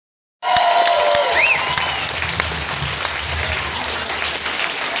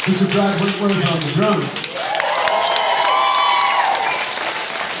Mr. Brad Whitworth on the drums.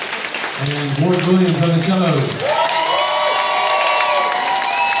 And Ward Williams on the cello.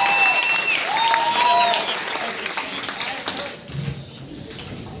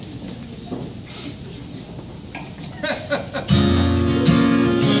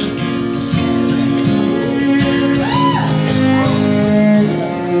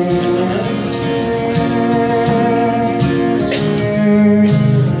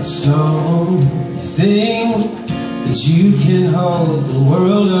 You can hold the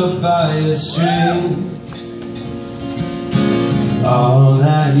world up by a string. All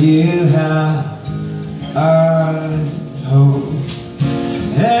that you have, I hold.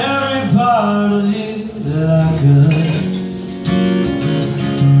 Every part of you that I could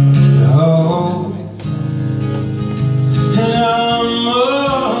hold. And I'm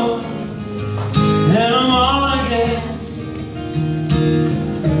more, and I'm on again.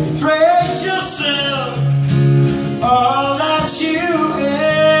 Brace yourself. All that you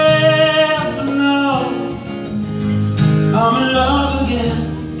ever know, I'm in love again.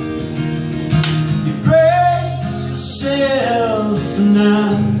 You brace yourself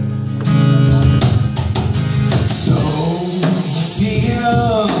now. So you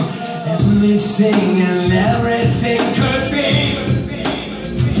feel anything and everything could be.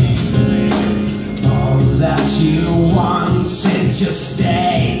 All that you wanted, just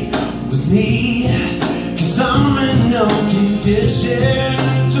stay with me. I'm in no condition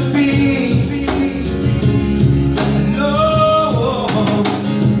to be. I know,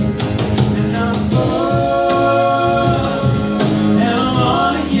 and I'm bored, and I'm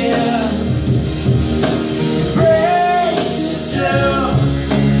on again. Embrace yourself,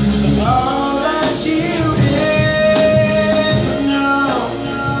 all that you ever know.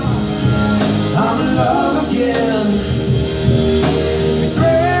 I'm in love again.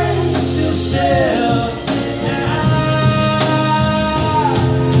 Embrace yourself.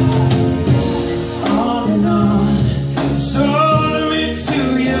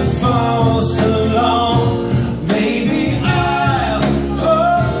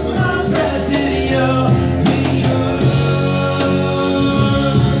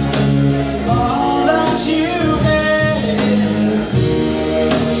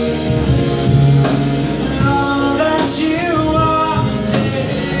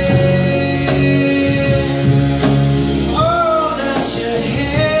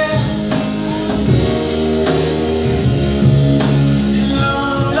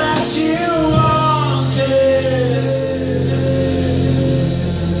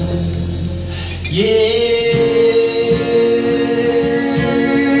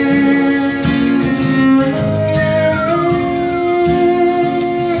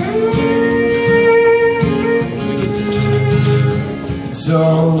 So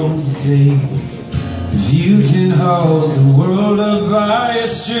you think if you can hold the world up by a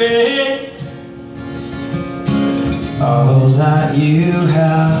string, all that you